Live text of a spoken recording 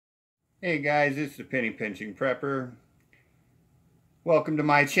Hey guys, it's the Penny Pinching Prepper. Welcome to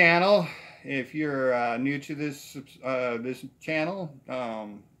my channel. If you're new to this channel,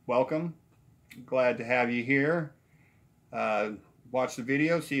 welcome. Glad to have you here. Watch the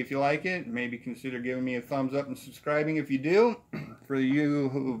video, see if you like it. Maybe consider giving me a thumbs up and subscribing if you do. For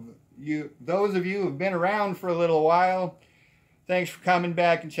those of you who've been around for a little while, thanks for coming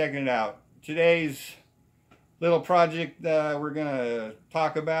back and checking it out. Today's little project we're going to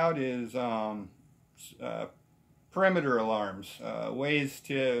talk about is perimeter alarms, ways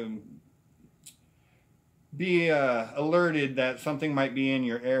to be alerted that something might be in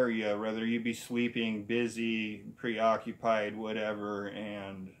your area, whether you be sleeping, busy, preoccupied, whatever,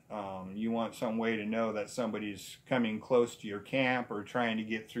 and you want some way to know that somebody's coming close to your camp or trying to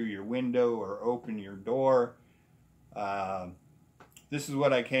get through your window or open your door. This is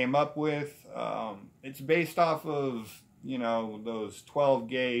what I came up with. It's based off of, you know, those 12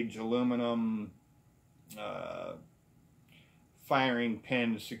 gauge aluminum firing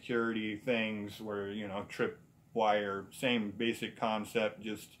pin security things where, you know, trip wire, same basic concept,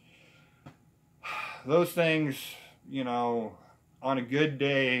 just those things, you know, on a good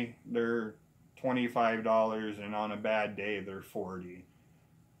day they're $25 and on a bad day they're $40.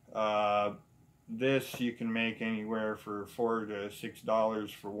 This you can make anywhere for $4 to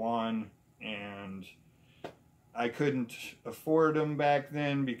 $6 for one, and I couldn't afford them back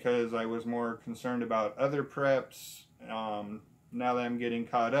then because I was more concerned about other preps. Now that I'm getting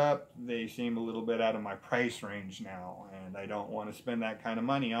caught up, they seem a little bit out of my price range now, and I don't want to spend that kind of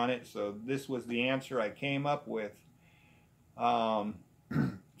money on it, so this was the answer I came up with. So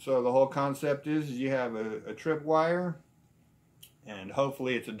the whole concept is you have a trip wire, and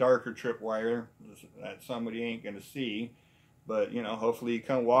hopefully it's a darker trip wire that somebody ain't going to see, but you know, hopefully you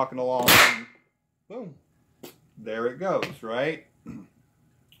come walking along and boom, there it goes, right?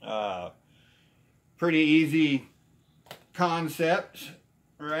 Pretty easy concept,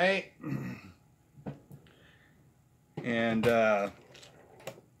 right? And the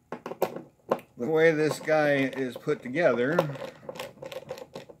way this guy is put together,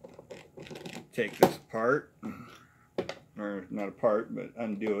 take this apart, or not apart, but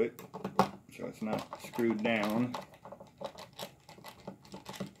undo it so it's not screwed down.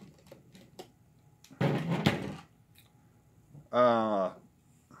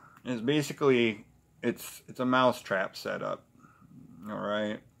 It's basically it's a mousetrap setup, all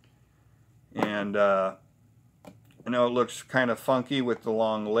right. And I know it looks kind of funky with the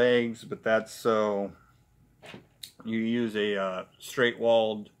long legs, but that's so you use a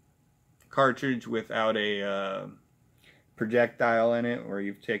straight-walled cartridge without a projectile in it, where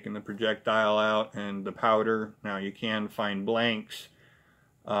you've taken the projectile out and the powder. Now you can find blanks.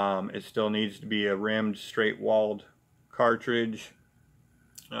 It still needs to be a rimmed, straight-walled cartridge,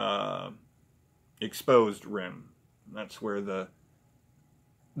 exposed rim. That's where the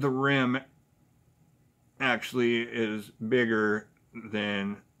rim actually is bigger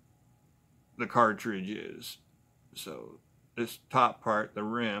than the cartridge is. So this top part, the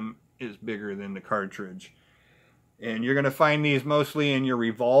rim, is bigger than the cartridge. And you're going to find these mostly in your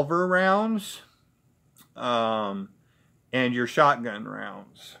revolver rounds and your shotgun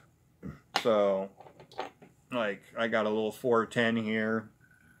rounds. So, like, I got a little 410 here.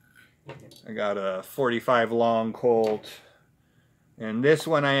 I got a 45 long Colt. And this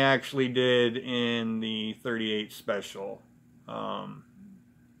one I actually did in the 38 Special.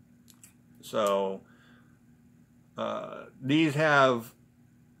 These have...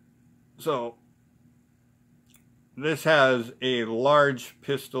 So, this has a large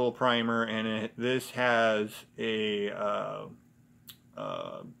pistol primer, and this has a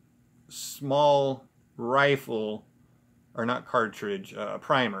small rifle, or not cartridge,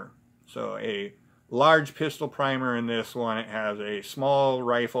 primer. So a large pistol primer in this one, it has a small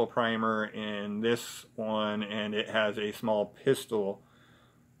rifle primer in this one, and it has a small pistol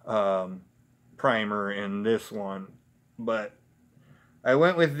primer in this one. But I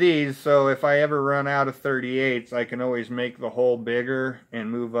went with these, so if I ever run out of 38s, I can always make the hole bigger and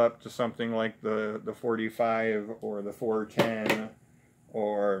move up to something like the 45 or the 410,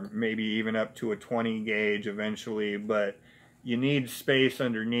 or maybe even up to a 20 gauge eventually. But you need space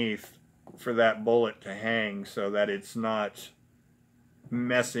underneath for that bullet to hang so that it's not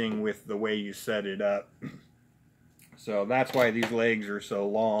messing with the way you set it up. So that's why these legs are so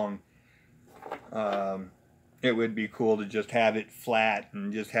long. It would be cool to just have it flat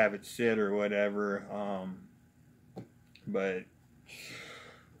and just have it sit or whatever, but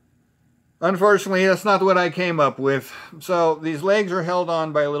unfortunately that's not what I came up with. So these legs are held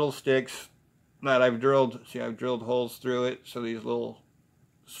on by little sticks that I've drilled. See, I've drilled holes through it, so these little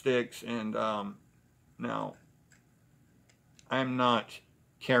sticks. And now I'm not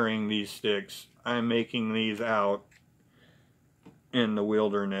carrying these sticks. I'm making these out in the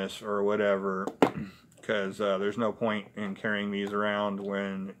wilderness or whatever, because there's no point in carrying these around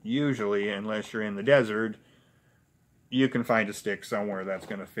when usually, unless you're in the desert, you can find a stick somewhere that's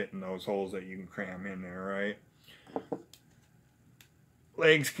going to fit in those holes that you can cram in there, right?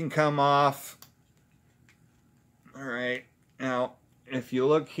 Legs can come off. Alright, now if you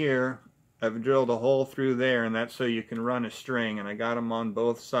look here, I've drilled a hole through there, and that's so you can run a string, and I got them on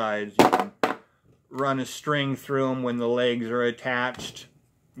both sides. You can run a string through them when the legs are attached.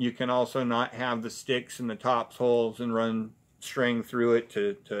 You can also not have the sticks in the top holes and run string through it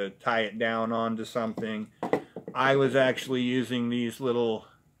to tie it down onto something. I was actually using these little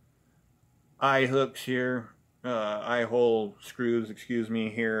eye hooks here, eye hole screws, excuse me,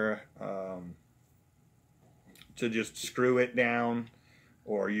 here, to just screw it down,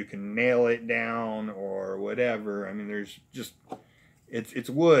 or you can nail it down or whatever. I mean, there's just, it's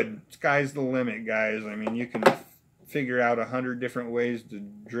wood. Sky's the limit, guys. I mean, you can figure out 100 different ways to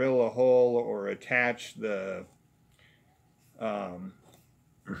drill a hole or attach the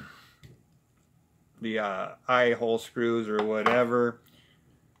eye hole screws or whatever.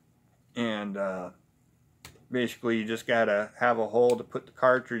 And basically you just gotta have a hole to put the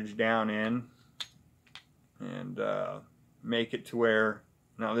cartridge down in, and make it to where,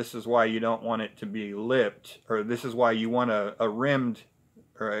 now this is why you don't want it to be lipped, or this is why you want a rimmed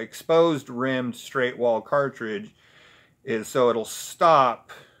or exposed rimmed straight wall cartridge, is so it'll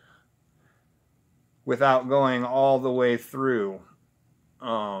stop without going all the way through.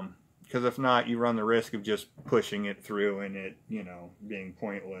 Because if not, you run the risk of just pushing it through and it, you know, being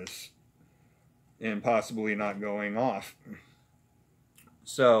pointless and possibly not going off.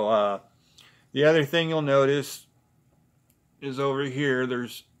 So the other thing you'll notice is over here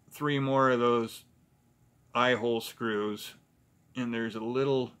there's 3 more of those eye hole screws, and there's a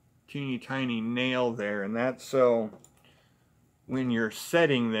little teeny tiny nail there, and that's so when you're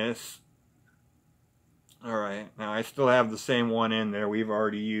setting this. Alright, now I still have the same one in there. We've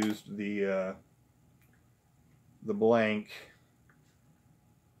already used the blank,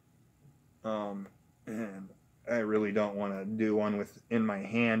 and I really don't want to do one with in my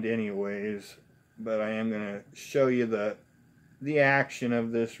hand anyways, but I am going to show you the action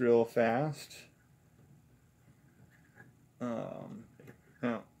of this real fast.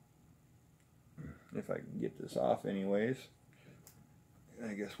 Now, if I can get this off anyways,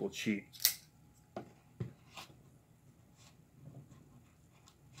 I guess we'll cheat.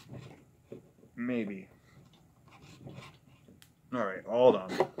 Maybe. Alright, hold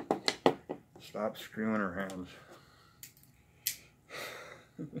on. Stop screwing around.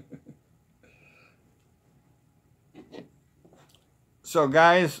 So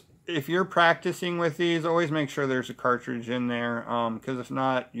guys, if you're practicing with these, always make sure there's a cartridge in there, because if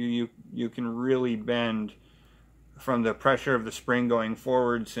not, you can really bend from the pressure of the spring going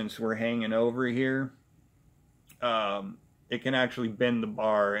forward. Since we're hanging over here, it can actually bend the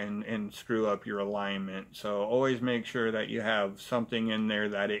bar and screw up your alignment. So always make sure that you have something in there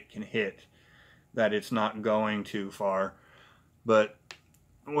that it can hit, that it's not going too far. But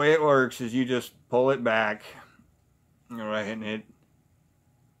the way it works is you just pull it back, alright, and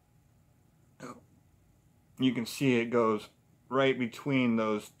you can see it goes right between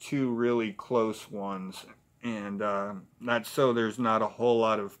those 2 really close ones, and that's so there's not a whole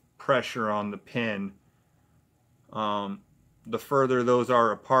lot of pressure on the pin. The further those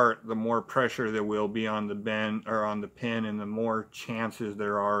are apart, the more pressure there will be on the bend or on the pin, and the more chances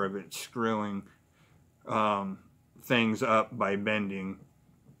there are of it screwing things up by bending.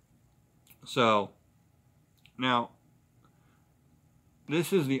 So now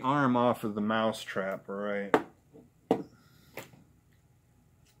this is the arm off of the mouse trap, alright?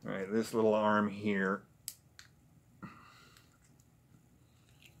 Alright, this little arm here.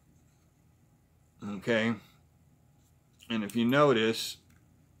 Okay. And if you notice,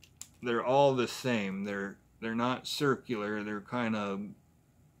 they're all the same. They're not circular. They're kind of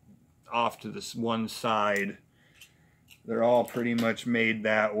off to this one side. They're all pretty much made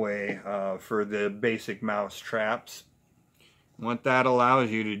that way for the basic mouse traps. What that allows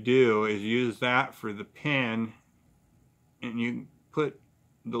you to do is use that for the pin, and you put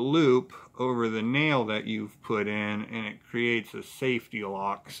the loop over the nail that you've put in, and it creates a safety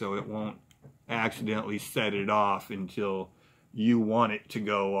lock so it won't accidentally set it off until you want it to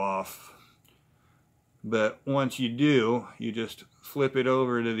go off. But once you do, you just flip it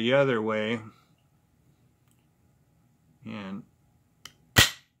over to the other way, and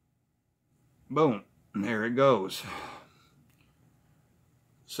boom, there it goes.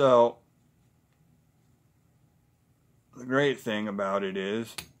 So the great thing about it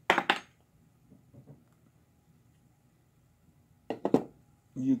is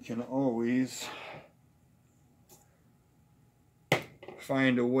you can always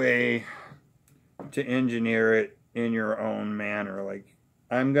find a way to engineer it in your own manner. Like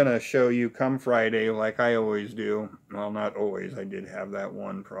I'm gonna show you come Friday, like I always do. Well, not always, I did have that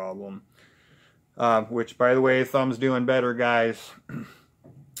one problem, which by the way, thumb's doing better, guys.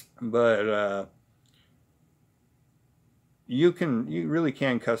 But you really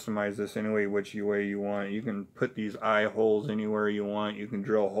can customize this any which way you want. You can put these eye holes anywhere you want. You can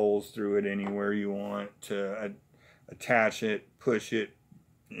drill holes through it anywhere you want to attach it, push it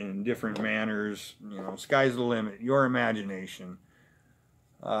in different manners. You know, sky's the limit. Your imagination.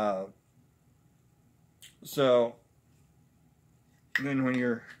 So then when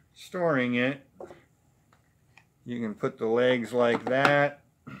you're storing it, you can put the legs like that.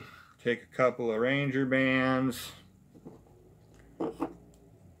 Take a couple of Ranger bands.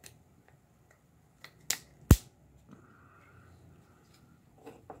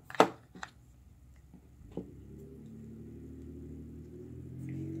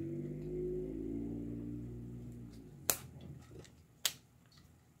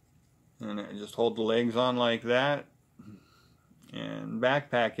 And just hold the legs on like that and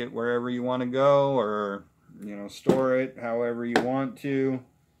backpack it wherever you want to go, or you know, store it however you want to.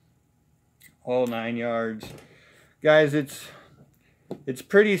 Whole 9 yards. Guys, it's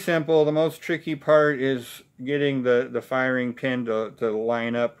pretty simple. The most tricky part is getting the firing pin to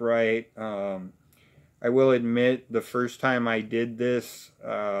line up right. I will admit, the first time I did this,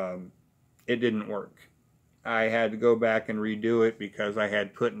 it didn't work. I had to go back and redo it because I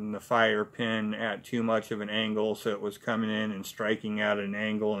had put in the fire pin at too much of an angle, so it was coming in and striking out at an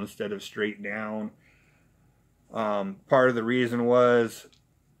angle instead of straight down. Part of the reason was,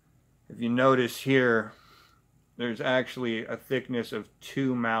 if you notice here, there's actually a thickness of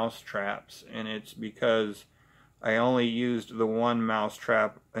 2 mouse traps, and it's because I only used the one mouse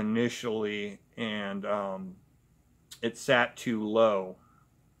trap initially, and it sat too low.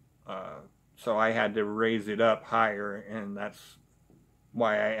 So I had to raise it up higher, and that's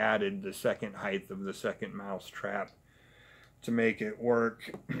why I added the second height of the second mouse trap to make it work.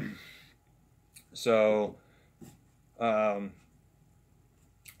 So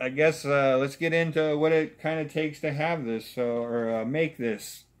I guess let's get into what it kind of takes to have this, or make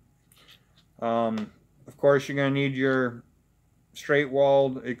this. Of course, you're going to need your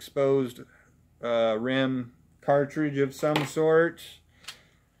straight-walled exposed rim cartridge of some sort.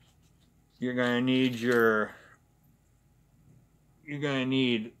 You're going to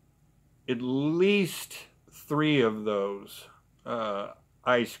need at least 3 of those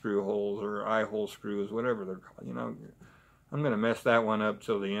eye screw holes, or eye hole screws, whatever they're called. You know, I'm going to mess that one up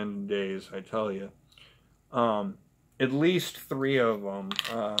till the end of days, I tell you. At least 3 of them.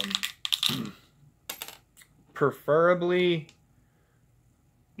 Preferably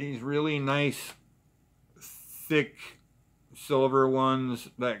these really nice, thick silver ones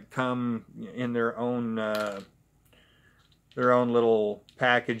that come in their own little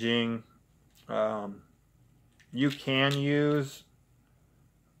packaging. You can use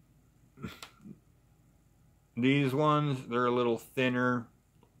these ones. They're a little thinner,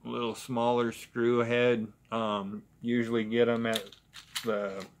 a little smaller screw head. Usually get them at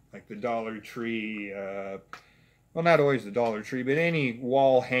the Dollar Tree. Well, not always the Dollar Tree, but any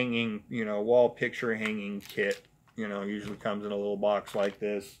wall hanging, you know, wall picture hanging kit, you know, usually comes in a little box like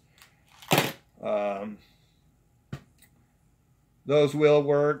this. Those will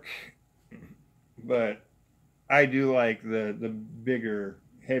work, but I do like the bigger,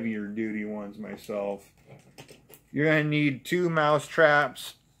 heavier duty ones myself. You're going to need 2 mouse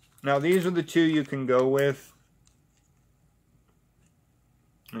traps. Now these are the 2 you can go with.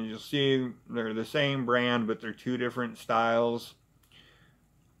 And you'll see they're the same brand, but they're 2 different styles.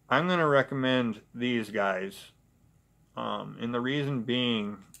 I'm going to recommend these guys. And the reason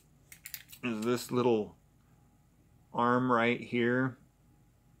being is this little arm right here.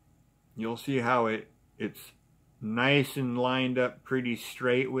 You'll see how it's nice and lined up pretty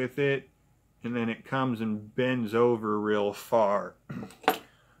straight with it, and then it comes and bends over real far.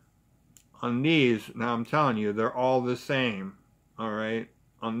 On these, now I'm telling you, they're all the same. Alright?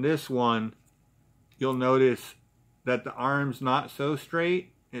 On this one, you'll notice that the arm's not so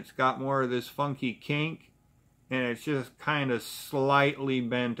straight. It's got more of this funky kink, and it's just kind of slightly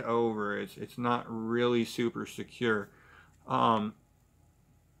bent over. It's not really super secure.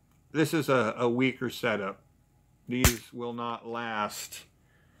 This is a weaker setup. These will not last,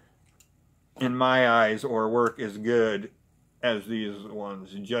 in my eyes, or work as good as these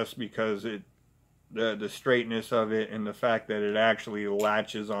ones, just because the straightness of it and the fact that it actually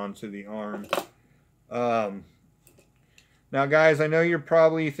latches onto the arm. Now guys, I know you're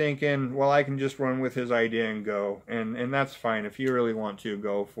probably thinking, well, I can just run with his idea and go, and that's fine. If you really want to,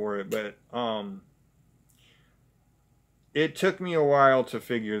 go for it. But it took me a while to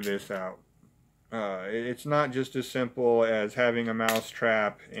figure this out. It's not just as simple as having a mouse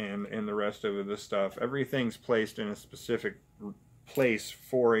trap and the rest of the stuff. Everything's placed in a specific place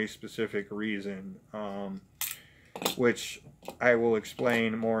for a specific reason, which I will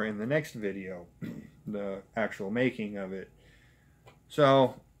explain more in the next video, the actual making of it.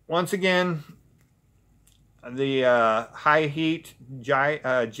 So once again, the high heat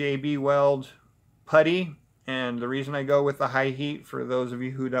JB Weld putty. And the reason I go with the high heat, for those of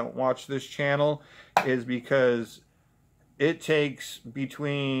you who don't watch this channel, is because it takes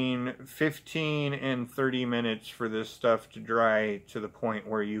between 15 and 30 minutes for this stuff to dry to the point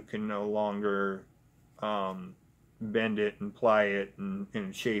where you can no longer bend it and ply it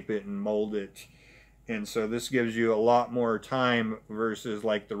and shape it and mold it. And so this gives you a lot more time versus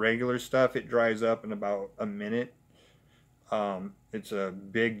like the regular stuff. It dries up in about a minute. It's a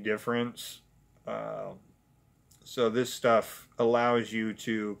big difference. So this stuff allows you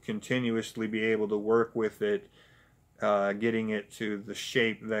to continuously be able to work with it, getting it to the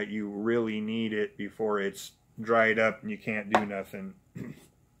shape that you really need it before it's dried up and you can't do nothing.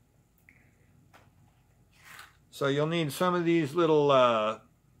 So you'll need some of these little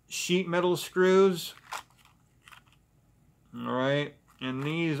sheet metal screws. All right, and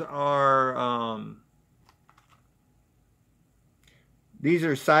these are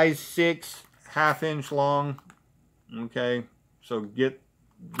size 6, 1/2 inch long. Okay, so get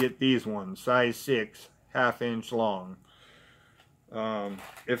these ones, size 6, 1/2 inch long.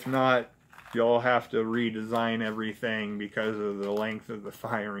 If not, you'll have to redesign everything because of the length of the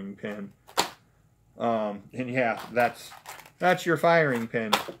firing pin. And yeah, that's your firing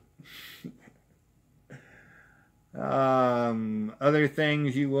pin. Other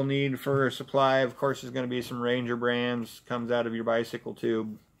things you will need for a supply, of course, is going to be some Ranger brands. Comes out of your bicycle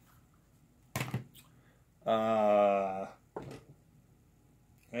tube.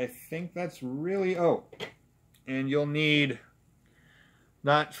 I think that's really, oh, and you'll need,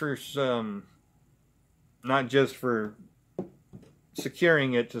 not just for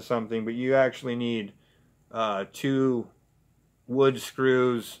securing it to something, but you actually need 2 wood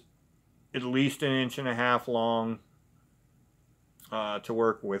screws, at least 1.5 inches long, to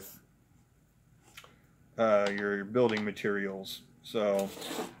work with your building materials. So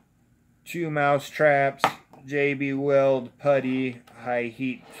 2 mouse traps, JB Weld putty, high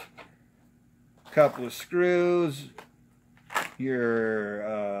heat, couple of screws,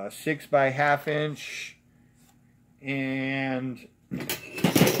 your 6 by 1/2 inch, and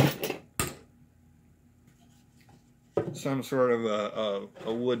some sort of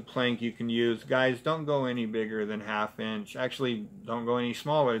a wood plank you can use. Guys, don't go any bigger than 1/2 inch. Actually, don't go any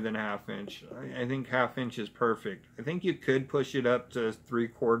smaller than 1/2 inch. I think 1/2 inch is perfect. I think you could push it up to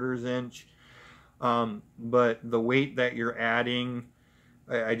 3/4 inch. But the weight that you're adding,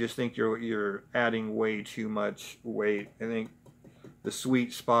 I just think you're adding way too much weight. I think the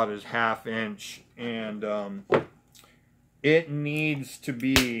sweet spot is 1/2 inch, and it needs to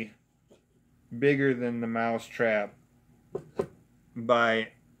be bigger than the mouse trap by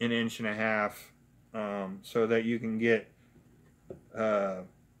 1.5 inches, so that you can get,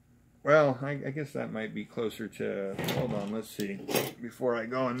 well, I guess that might be closer to, hold on, let's see, before I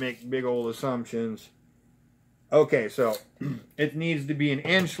go and make big old assumptions. Okay, so it needs to be 1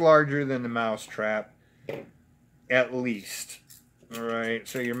 inch larger than the mouse trap, at least. All right,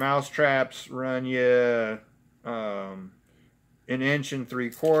 so your mouse traps run you 1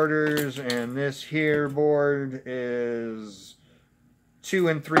 3/4 inches, and this here board is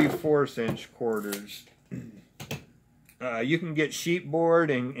 2 3/4 inch quarters. You can get sheet board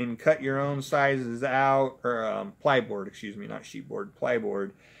and cut your own sizes out, or plyboard, excuse me, not sheet board,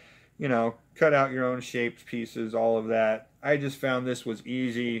 plyboard. You know, cut out your own shapes, pieces, all of that. I just found this was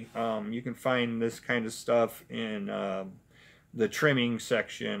easy. You can find this kind of stuff in the trimming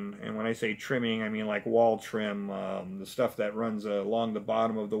section, and when I say trimming, I mean like wall trim, the stuff that runs along the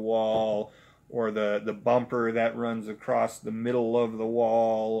bottom of the wall, or the bumper that runs across the middle of the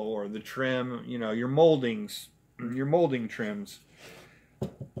wall, or the trim, you know, your moldings, your molding trims.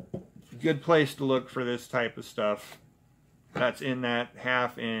 Good place to look for this type of stuff. That's in that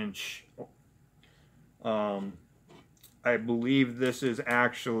 1/2 inch. I believe this is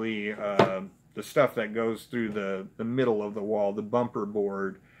actually the stuff that goes through the middle of the wall, the bumper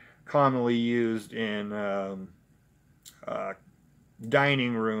board, commonly used in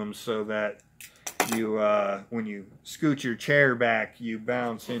dining room, so that you, when you scoot your chair back, you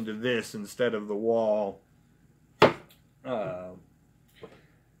bounce into this instead of the wall.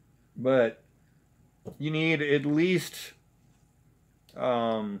 But you need at least,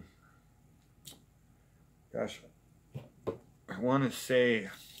 gosh, I want to say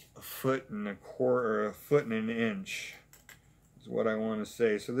a foot and a quarter, or a foot and an inch is what I want to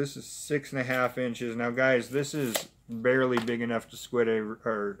say. So this is 6.5 inches. Now, guys, this is barely big enough to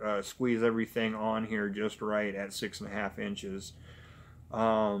squeeze everything on here just right at 6.5 inches.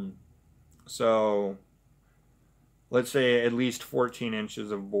 So let's say at least 14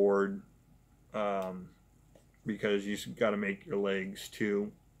 inches of board, because you got to make your legs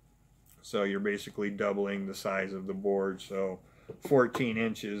too. So you're basically doubling the size of the board. So 14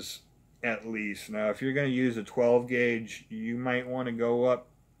 inches at least. Now, if you're going to use a 12 gauge, you might want to go up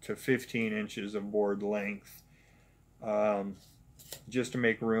to 15 inches of board length, just to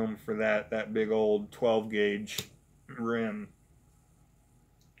make room for that big old 12 gauge rim.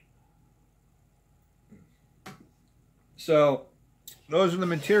 So those are the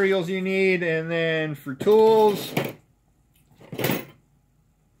materials you need. And then for tools,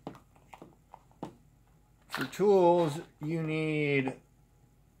 you need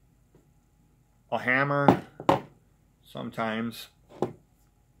a hammer sometimes,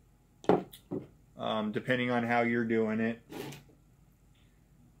 depending on how you're doing it.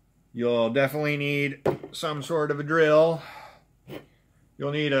 You'll definitely need some sort of a drill.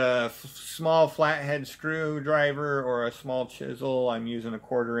 You'll need a small flathead screwdriver or a small chisel. I'm using a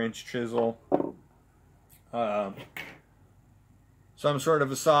 1/4 inch chisel. Some sort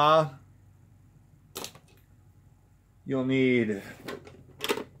of a saw. You'll need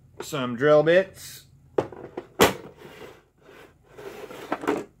some drill bits.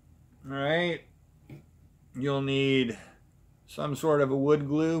 Alright. You'll need some sort of a wood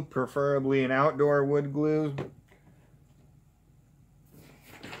glue, preferably an outdoor wood glue.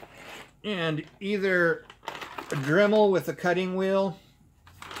 And either a Dremel with a cutting wheel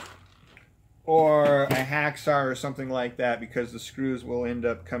or a hacksaw or something like that, because the screws will end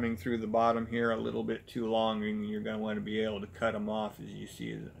up coming through the bottom here a little bit too long, and you're going to want to be able to cut them off, as you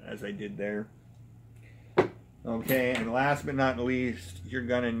see, as I did there. Okay, and last but not least, you're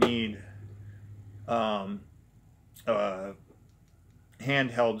going to need a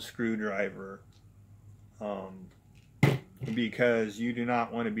handheld screwdriver, because you do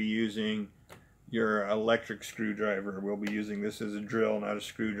not want to be using your electric screwdriver. We'll be using this as a drill, not a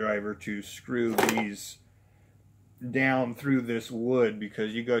screwdriver, to screw these down through this wood,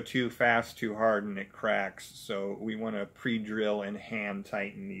 because you go too fast, too hard, and it cracks. So we want to pre-drill and hand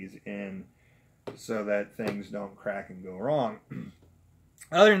tighten these in so that things don't crack and go wrong.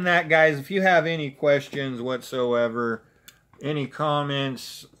 Other than that, guys, if you have any questions whatsoever, any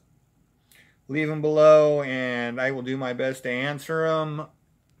comments, leave them below and I will do my best to answer them.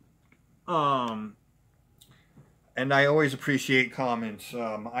 And I always appreciate comments,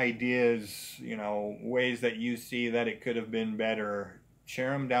 ideas, you know, ways that you see that it could have been better.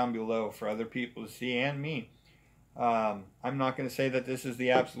 Share them down below for other people to see, and me. I'm not going to say that this is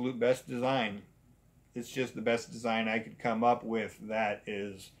the absolute best design. It's just the best design I could come up with that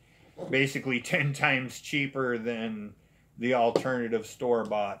is basically 10 times cheaper than the alternative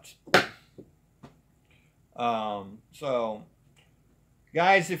store-bought. So,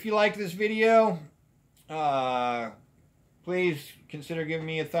 guys, if you like this video, please consider giving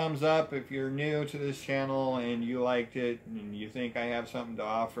me a thumbs up. If you're new to this channel and you liked it and you think I have something to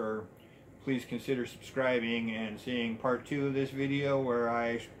offer, please consider subscribing and seeing part 2 of this video where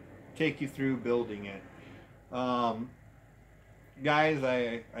I take you through building it. Guys,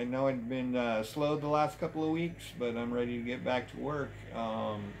 I know I've been slow the last couple of weeks, but I'm ready to get back to work.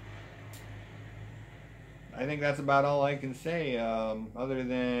 I think that's about all I can say, other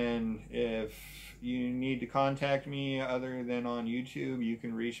than if you need to contact me other than on YouTube, you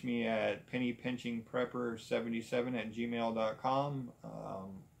can reach me at pennypinchingprepper77@gmail.com.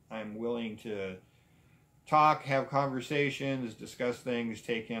 I'm willing to talk, have conversations, discuss things,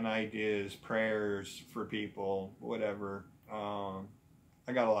 take in ideas, prayers for people, whatever. I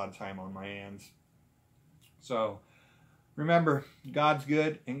got a lot of time on my hands. So remember, God's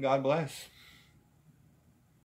good and God bless.